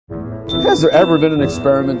Has there ever been an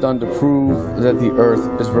experiment done to prove that the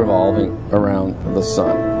Earth is revolving around the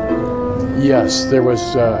Sun? Yes, there was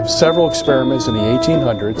several experiments in the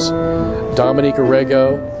 1800s. Dominique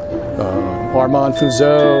Arago, Armand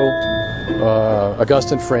Fizeau,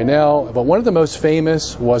 Augustin Fresnel, but one of the most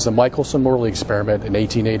famous was the Michelson-Morley experiment in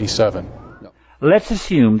 1887. Let's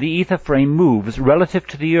assume the ether frame moves relative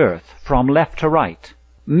to the Earth from left to right.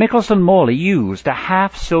 Michelson-Morley used a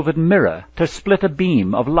half-silvered mirror to split a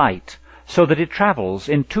beam of light so that it travels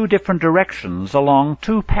in two different directions along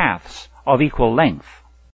two paths of equal length.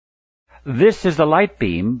 This is the light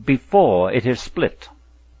beam before it is split.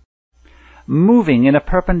 Moving in a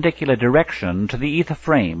perpendicular direction to the ether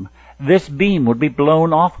frame, this beam would be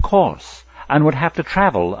blown off course and would have to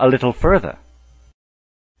travel a little further.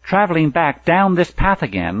 Traveling back down this path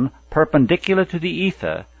again, perpendicular to the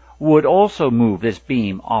ether, would also move this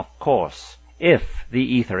beam off course, if the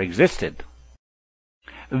ether existed.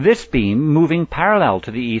 This beam, moving parallel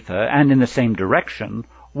to the ether and in the same direction,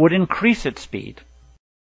 would increase its speed.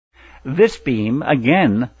 This beam,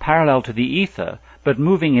 again parallel to the ether, but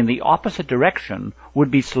moving in the opposite direction,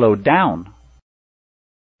 would be slowed down.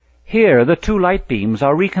 Here the two light beams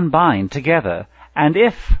are recombined together, and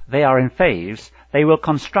if they are in phase, they will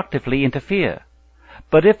constructively interfere.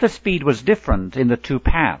 But if the speed was different in the two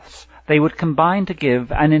paths, they would combine to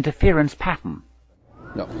give an interference pattern.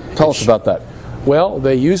 No. Tell us about that. Well,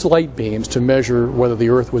 they used light beams to measure whether the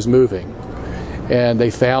Earth was moving, and they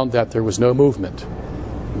found that there was no movement.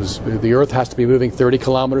 The Earth has to be moving 30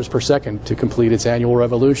 kilometers per second to complete its annual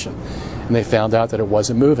revolution, and they found out that it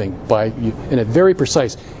wasn't moving in a very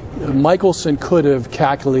precise. Michelson could have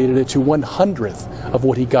calculated it to 1/100th of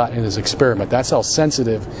what he got in his experiment. That's how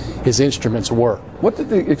sensitive his instruments were. What did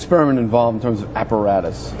the experiment involve in terms of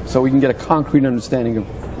apparatus, so we can get a concrete understanding of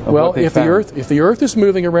what they found? If the Earth is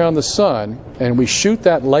moving around the Sun, and we shoot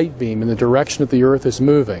that light beam in the direction that the Earth is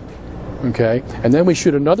moving, okay, and then we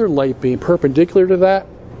shoot another light beam perpendicular to that,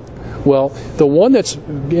 well, the one that's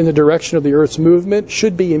in the direction of the Earth's movement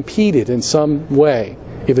should be impeded in some way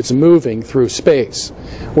if it's moving through space,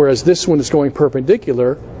 whereas this one is going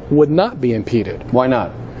perpendicular would not be impeded. Why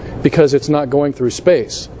not? Because it's not going through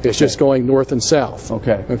space. It's just going north and south.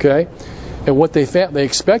 Okay. Okay? And what they found, they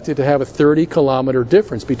expected to have a 30-kilometer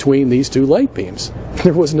difference between these two light beams.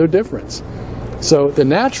 There was no difference. So the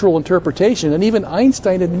natural interpretation, and even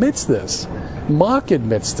Einstein admits this, Mach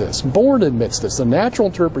admits this, Born admits this, the natural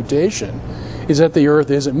interpretation is that the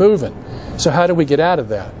Earth isn't moving. So how do we get out of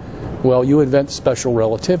that? Well, you invent special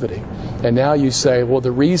relativity. And now you say, well,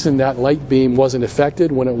 the reason that light beam wasn't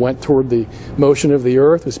affected when it went toward the motion of the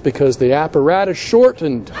Earth is because the apparatus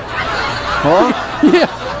shortened. Huh? Yeah,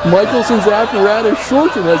 Michelson's apparatus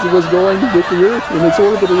shortened as it was going with the Earth in its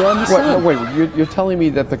orbit around the Sun. Wait, you're telling me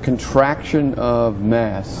that the contraction of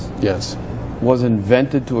mass was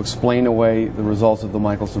invented to explain away the results of the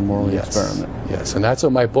Michelson-Morley experiment? Yes, and that's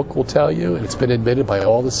what my book will tell you, and it's been admitted by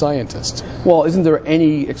all the scientists. Well, isn't there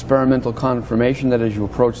any experimental confirmation that as you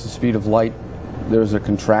approach the speed of light, there's a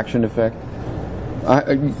contraction effect?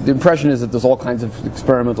 The impression is that there's all kinds of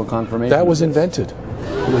experimental confirmation. That was invented.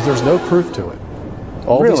 There's no proof to it.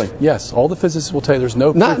 Really? Yes, all the physicists will tell you there's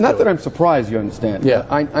no proof Not that I'm surprised, you understand. Yeah.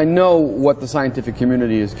 I know what the scientific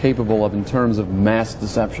community is capable of in terms of mass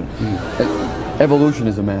deception. Evolution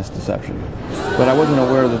is a mass deception. But I wasn't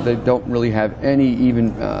aware that they don't really have any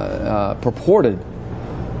even purported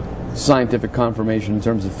scientific confirmation in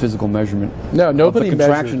terms of physical measurement. No, nobody of the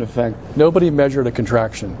contraction effect. Nobody measured a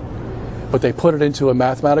contraction. But they put it into a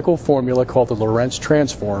mathematical formula called the Lorentz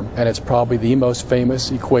transform, and it's probably the most famous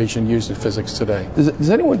equation used in physics today. Does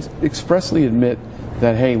anyone expressly admit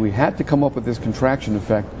that, hey, we had to come up with this contraction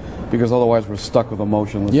effect because otherwise we're stuck with a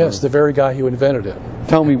motionless Yes, Earth? the very guy who invented it.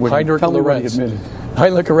 Tell me what he Lorentz. admitted.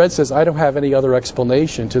 Heinrich Lorentz says, I don't have any other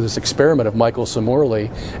explanation to this experiment of Michelson-Morley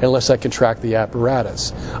unless I contract the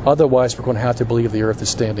apparatus. Otherwise, we're going to have to believe the Earth is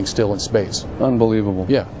standing still in space. Unbelievable.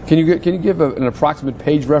 Yeah. Can you give an approximate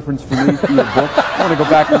page reference for me for your book? I want to go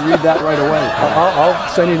back and read that right away.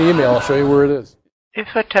 I'll send you an email. I'll show you where it is.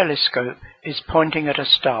 If a telescope is pointing at a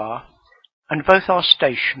star, and both are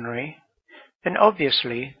stationary, then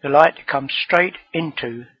obviously the light comes straight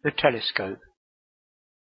into the telescope.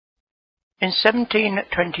 In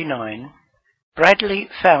 1729, Bradley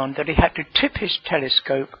found that he had to tip his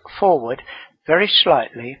telescope forward very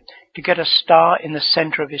slightly to get a star in the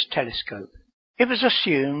center of his telescope. It was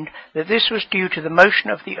assumed that this was due to the motion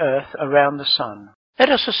of the Earth around the Sun. Let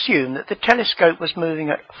us assume that the telescope was moving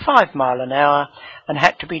at 5 miles an hour and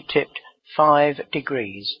had to be tipped 5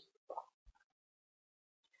 degrees.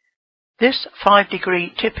 This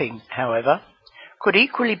 5-degree tipping, however, could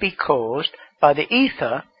equally be caused by the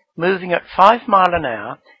ether moving at 5 miles an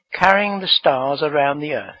hour, carrying the stars around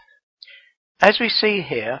the Earth. As we see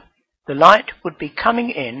here, the light would be coming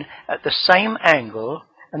in at the same angle,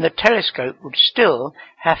 and the telescope would still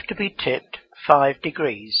have to be tipped 5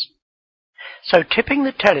 degrees. So tipping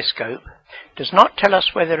the telescope does not tell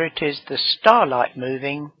us whether it is the starlight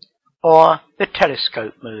moving or the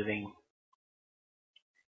telescope moving.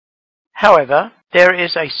 However, there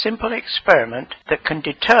is a simple experiment that can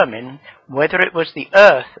determine whether it was the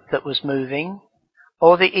Earth that was moving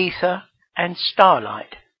or the ether and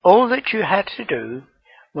starlight. All that you had to do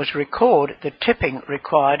was record the tipping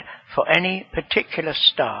required for any particular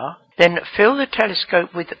star, then fill the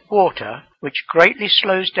telescope with water, which greatly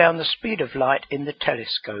slows down the speed of light in the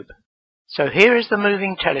telescope. So here is the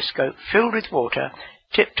moving telescope filled with water,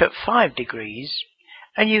 tipped at 5 degrees,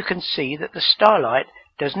 and you can see that the starlight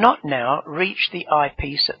does not now reach the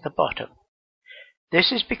eyepiece at the bottom.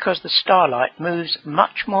 This is because the starlight moves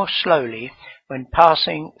much more slowly when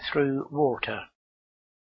passing through water.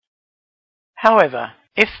 However,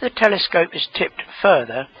 if the telescope is tipped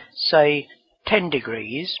further, say 10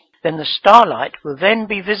 degrees, then the starlight will then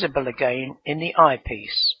be visible again in the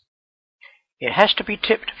eyepiece. It has to be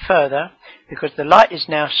tipped further because the light is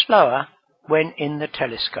now slower when in the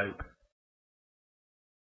telescope.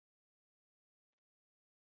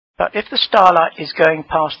 But if the starlight is going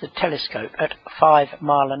past the telescope at 5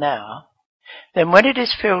 miles an hour, then when it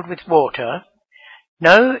is filled with water,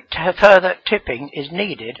 no further tipping is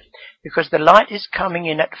needed because the light is coming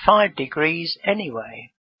in at 5 degrees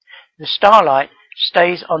anyway. The starlight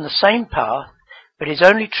stays on the same path but is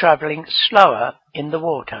only travelling slower in the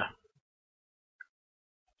water.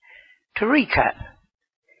 To recap,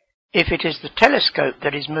 if it is the telescope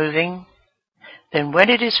that is moving, then when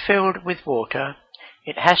it is filled with water,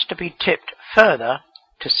 it has to be tipped further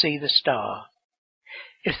to see the star.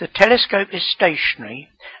 If the telescope is stationary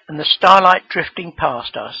and the starlight drifting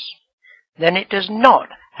past us, then it does not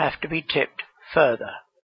have to be tipped further.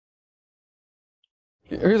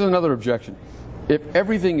 Here's another objection. If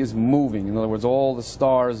everything is moving, in other words, all the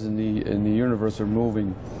stars in the universe are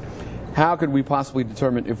moving, how could we possibly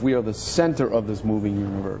determine if we are the center of this moving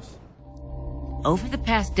universe? Over the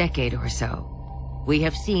past decade or so, we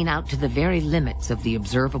have seen out to the very limits of the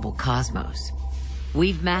observable cosmos.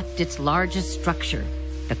 We've mapped its largest structure,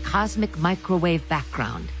 the cosmic microwave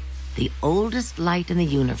background, the oldest light in the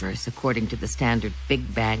universe according to the standard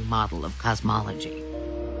Big Bang model of cosmology.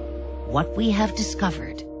 What we have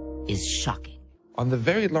discovered is shocking. On the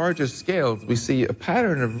very largest scales, we see a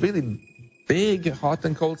pattern of really big hot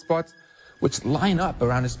and cold spots which line up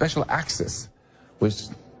around a special axis, which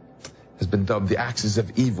has been dubbed the axis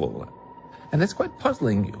of evil. And it's quite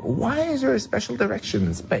puzzling. Why is there a special direction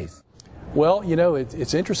in space? Well, you know,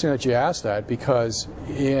 it's interesting that you asked that because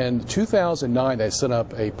in 2009 they set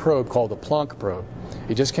up a probe called the Planck probe.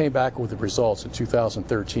 It just came back with the results in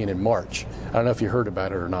 2013 in March. I don't know if you heard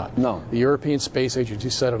about it or not. No. The European Space Agency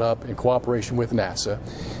set it up in cooperation with NASA.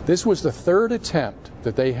 This was the third attempt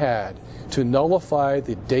that they had to nullify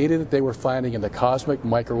the data that they were finding in the cosmic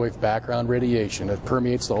microwave background radiation that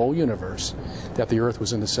permeates the whole universe, that the Earth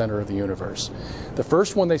was in the center of the universe. The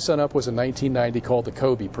first one they set up was in 1990 called the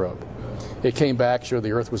Coudre probe. It came back, showed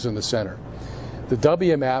the Earth was in the center. The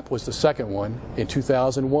WMAP was the second one in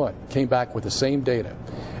 2001, came back with the same data.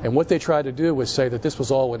 And what they tried to do was say that this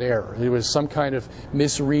was all an error. It was some kind of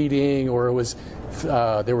misreading, or it was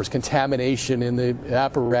there was contamination in the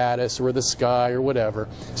apparatus or the sky or whatever.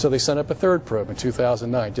 So they sent up a third probe in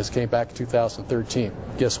 2009, just came back in 2013.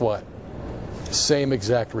 Guess what? Same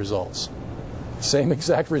exact results. Same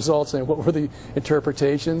exact results. And what were the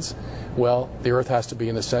interpretations? Well, the Earth has to be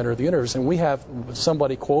in the center of the universe. And we have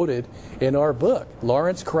somebody quoted in our book,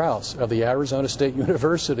 Lawrence Krauss of the Arizona State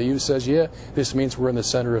University, who says, yeah, this means we're in the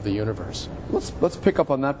center of the universe. Let's pick up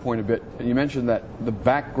on that point a bit. You mentioned that the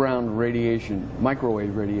background radiation,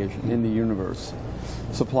 microwave radiation in the universe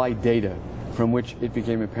supplied data from which it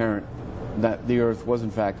became apparent that the Earth was in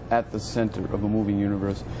fact at the center of a moving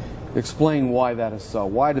universe. Explain why that is so.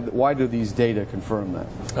 Why do these data confirm that?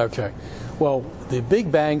 Okay. Well, the Big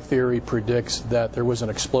Bang Theory predicts that there was an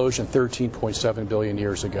explosion 13.7 billion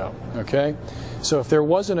years ago. Okay? So if there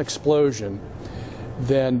was an explosion,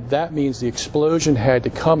 then that means the explosion had to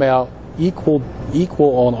come out equal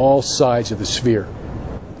on all sides of the sphere.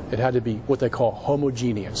 It had to be what they call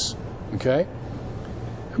homogeneous. Okay?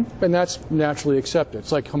 And that's naturally accepted.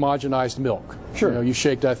 It's like homogenized milk. Sure. You know, you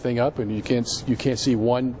shake that thing up and you can't see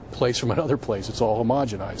one place from another place. It's all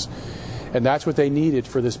homogenized. And that's what they needed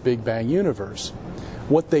for this Big Bang universe.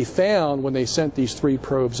 What they found when they sent these three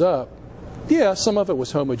probes up, yeah, some of it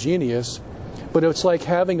was homogeneous, But it's like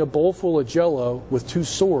having a bowl full of Jell-O with two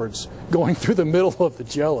swords going through the middle of the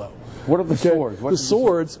Jell-O. What are the swords? The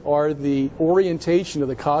swords are the orientation of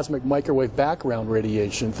the cosmic microwave background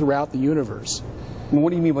radiation throughout the universe. And what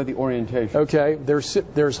do you mean by the orientation? Okay,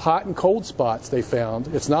 there's hot and cold spots they found.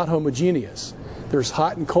 It's not homogeneous. There's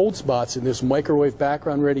hot and cold spots in this microwave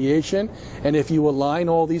background radiation, and if you align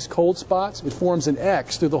all these cold spots, it forms an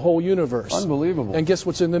X through the whole universe. Unbelievable. And guess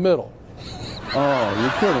what's in the middle? Oh,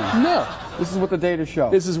 you're kidding. No. This is what the data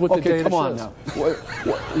shows. This is what the data come on shows.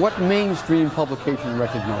 now. What mainstream publication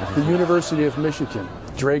recognizes The it? University of Michigan,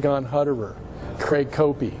 Dragon Hutterer, Craig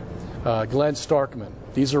Copey, Glenn Starkman.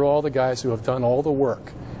 These are all the guys who have done all the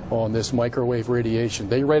work on this microwave radiation.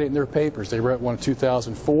 They write it in their papers. They wrote one in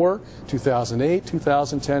 2004, 2008,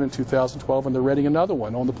 2010, and 2012, and they're writing another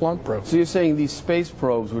one on the Planck probe. So you're saying these space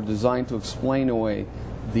probes were designed to explain away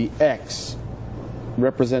the X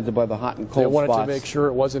represented by the hot and cold They wanted spots. to make sure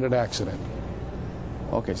it wasn't an accident.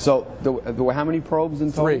 Okay, so there were how many probes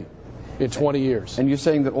in total? 3 in 20 years. And you're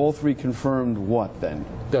saying that all 3 confirmed what then?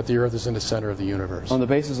 That the Earth is in the center of the universe. On the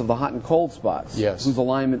basis of the hot and cold spots? Yes. Whose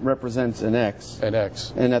alignment represents an X. An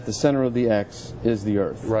X. And at the center of the X is the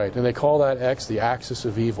Earth. Right, and they call that X the axis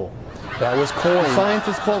of evil. That was coined.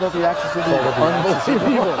 Scientists called it the axis of evil.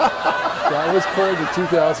 Unbelievable. That was coined in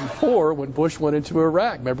 2004 when Bush went into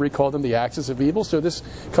Iraq. Remember, he called them the axis of evil? So this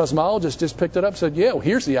cosmologist just picked it up and said, yeah, well,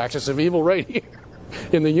 here's the axis of evil right here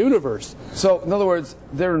in the universe. So, in other words,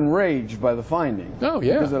 they're enraged by the finding. Oh,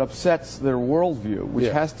 yeah. Because it upsets their worldview, which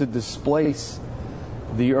has to displace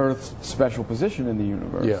the Earth's special position in the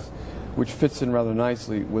universe. Yeah. Which fits in rather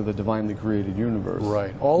nicely with a divinely created universe.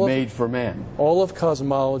 Right. Made for man. All of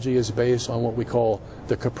cosmology is based on what we call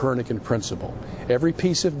the Copernican principle. Every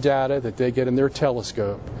piece of data that they get in their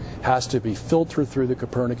telescope has to be filtered through the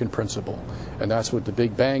Copernican principle. And that's what the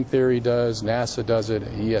Big Bang Theory does, NASA does it,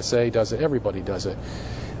 ESA does it, everybody does it.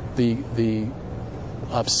 The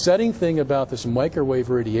upsetting thing about this microwave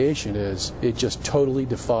radiation is it just totally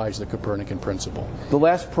defies the Copernican principle. The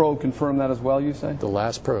last probe confirmed that as well, you say? The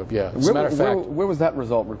last probe, yeah. As a matter of fact, where was that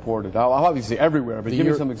result reported? Obviously everywhere, but give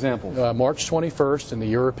me some examples. March 21st in the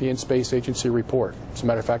European Space Agency report. As a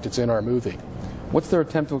matter of fact, it's in our movie. What's their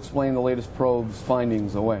attempt to explain the latest probe's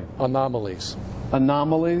findings away? Anomalies.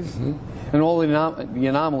 Anomalies? Mm-hmm. And all the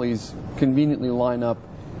anomalies conveniently line up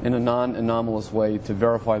in a non-anomalous way to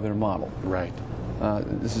verify their model. Right.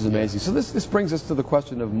 This is amazing. So this brings us to the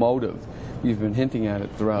question of motive. We've been hinting at it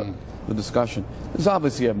throughout the discussion. There's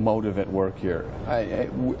obviously a motive at work here.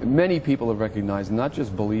 Many people have recognized, not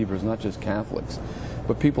just believers, not just Catholics,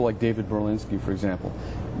 but people like David Berlinski, for example,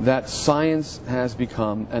 that science has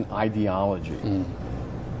become an ideology.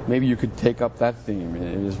 Maybe you could take up that theme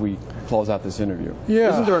as we close out this interview.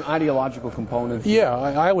 Yeah. Isn't there an ideological component? Yeah,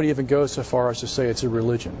 I would even go so far as to say it's a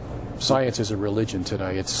religion. Science is a religion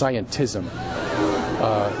today. It's scientism.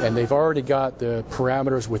 And they've already got the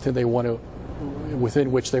parameters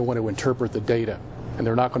within which they want to interpret the data. And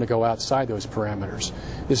they're not going to go outside those parameters.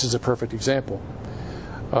 This is a perfect example.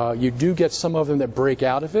 You do get some of them that break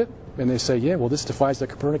out of it, and they say, yeah, well, this defies the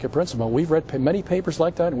Copernican principle. We've read many papers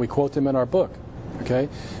like that, and we quote them in our book. Okay?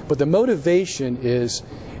 But the motivation is,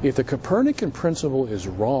 if the Copernican principle is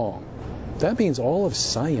wrong, that means all of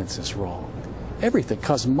science is wrong. Everything,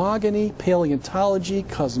 cosmogony, paleontology,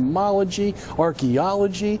 cosmology,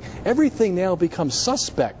 archaeology, everything now becomes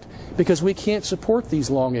suspect because we can't support these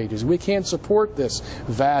long ages. We can't support this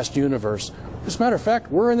vast universe. As a matter of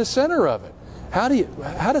fact, we're in the center of it. How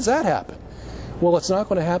does that happen? Well, it's not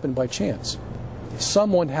going to happen by chance.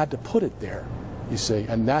 Someone had to put it there, you see,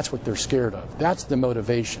 and that's what they're scared of. That's the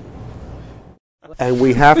motivation. And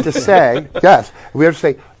we have to say, yes, we have to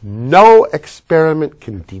say, no experiment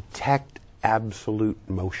can detect absolute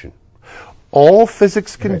motion. All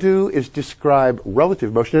physics can do is describe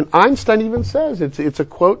relative motion. And Einstein even says, it's a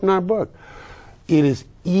quote in our book, it is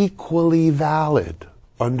equally valid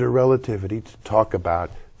under relativity to talk about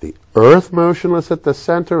the Earth motionless at the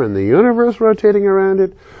center and the universe rotating around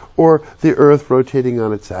it, or the Earth rotating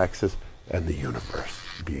on its axis and the universe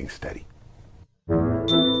being steady.